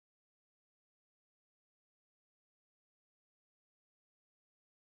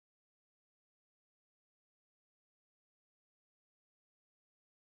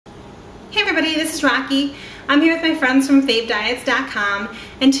Hey everybody, this is Rocky. I'm here with my friends from favediets.com,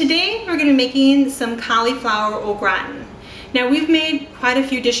 and today we're going to be making some cauliflower au gratin. Now, we've made quite a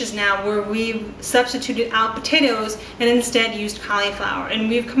few dishes now where we've substituted out potatoes and instead used cauliflower, and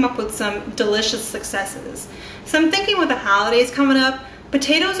we've come up with some delicious successes. So I'm thinking with the holidays coming up,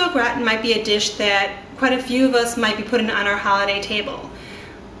 potatoes au gratin might be a dish that quite a few of us might be putting on our holiday table.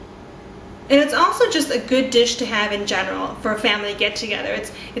 And it's also just a good dish to have in general for a family get-together.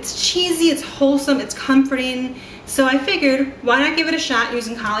 It's cheesy, it's wholesome, it's comforting. So I figured, why not give it a shot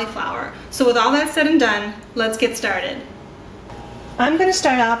using cauliflower? So with all that said and done, let's get started. I'm going to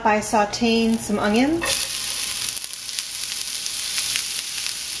start out by sauteing some onions.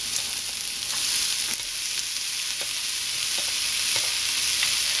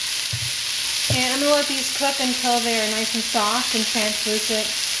 And I'm going to let these cook until they're nice and soft and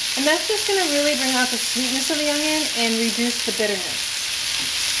translucent. And that's just going to really bring out the sweetness of the onion and reduce the bitterness.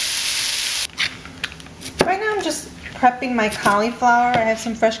 Right now I'm just prepping my cauliflower. I have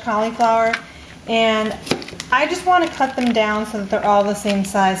some fresh cauliflower, and I just want to cut them down so that they're all the same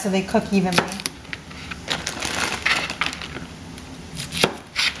size so they cook evenly.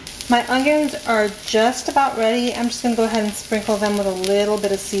 My onions are just about ready. I'm just going to go ahead and sprinkle them with a little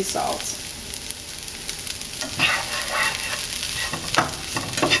bit of sea salt.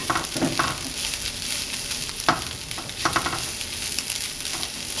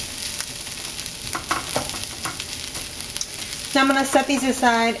 Now I'm going to set these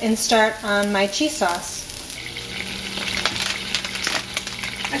aside and start on my cheese sauce.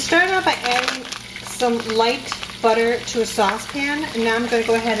 I started out by adding some light butter to a saucepan, and now I'm going to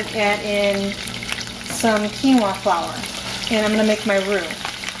go ahead and add in some quinoa flour, and I'm going to make my roux,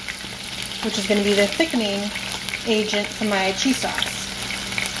 which is going to be the thickening agent for my cheese sauce.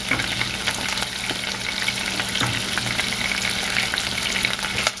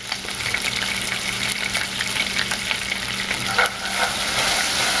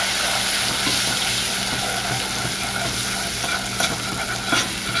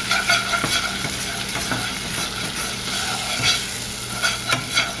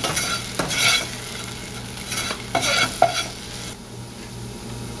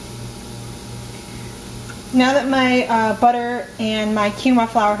 Now that my butter and my quinoa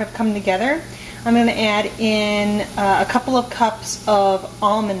flour have come together, I'm going to add in a couple of cups of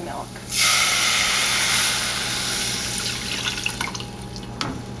almond milk.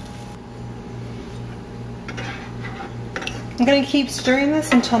 I'm going to keep stirring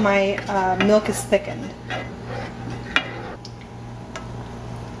this until my milk is thickened.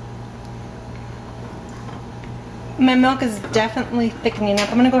 My milk is definitely thickening up.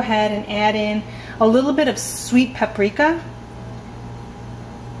 I'm going to go ahead and add in a little bit of sweet paprika,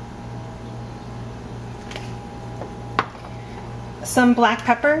 some black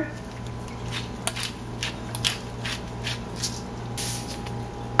pepper,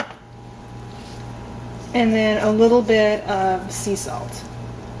 and then a little bit of sea salt.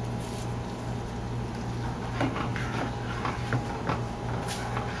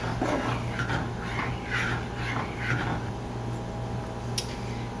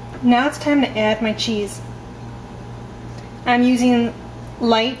 Now it's time to add my cheese. I'm using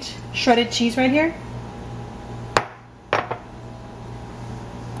light shredded cheese right here.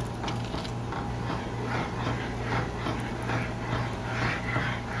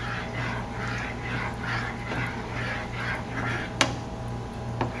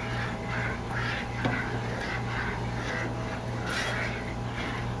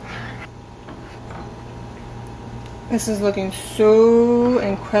 This is looking so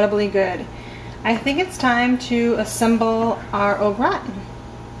incredibly good. I think it's time to assemble our au gratin.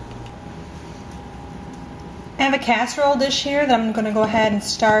 I have a casserole dish here that I'm going to go ahead and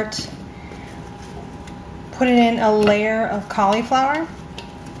start putting in a layer of cauliflower.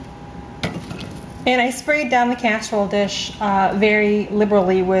 And I sprayed down the casserole dish very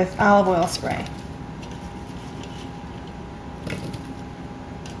liberally with olive oil spray.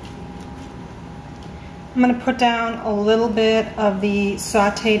 I'm going to put down a little bit of the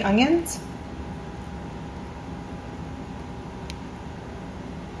sauteed onions.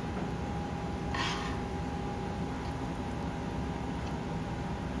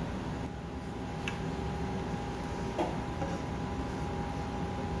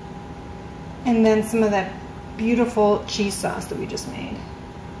 And then some of that beautiful cheese sauce that we just made.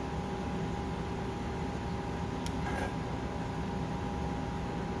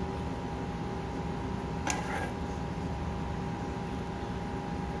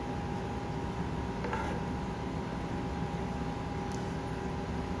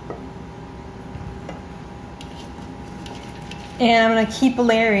 And I'm gonna keep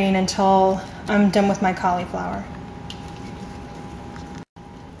layering until I'm done with my cauliflower.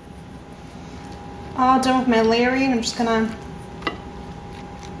 All done with my layering. I'm just gonna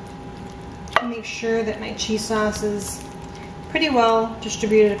make sure that my cheese sauce is pretty well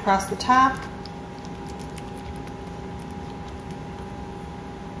distributed across the top.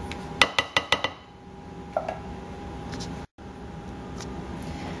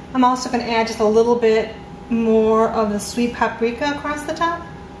 I'm also going to add just a little bit more of the sweet paprika across the top.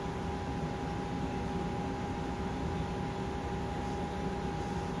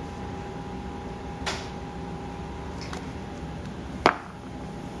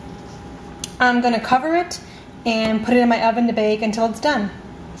 I'm going to cover it and put it in my oven to bake until it's done.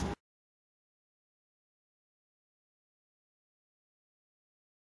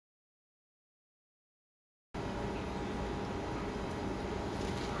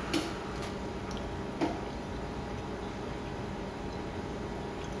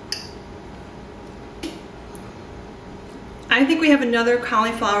 I think we have another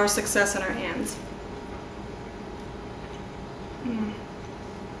cauliflower success in our hands.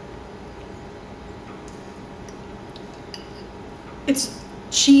 It's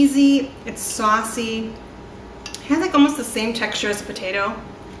cheesy, it's saucy, it has like almost the same texture as a potato.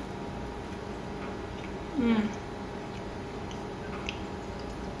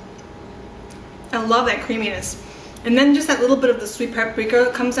 I love that creaminess. And then just that little bit of the sweet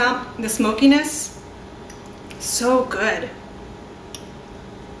paprika comes out, the smokiness. So good.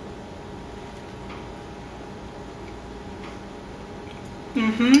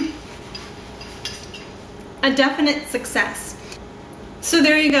 A definite success. So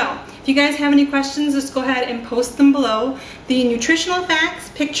there you go. If you guys have any questions, just go ahead and post them below. The nutritional facts,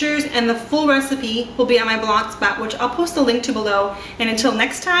 pictures, and the full recipe will be on my blog spot, which I'll post a link to below. And until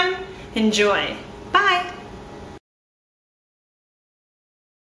next time, enjoy. Bye.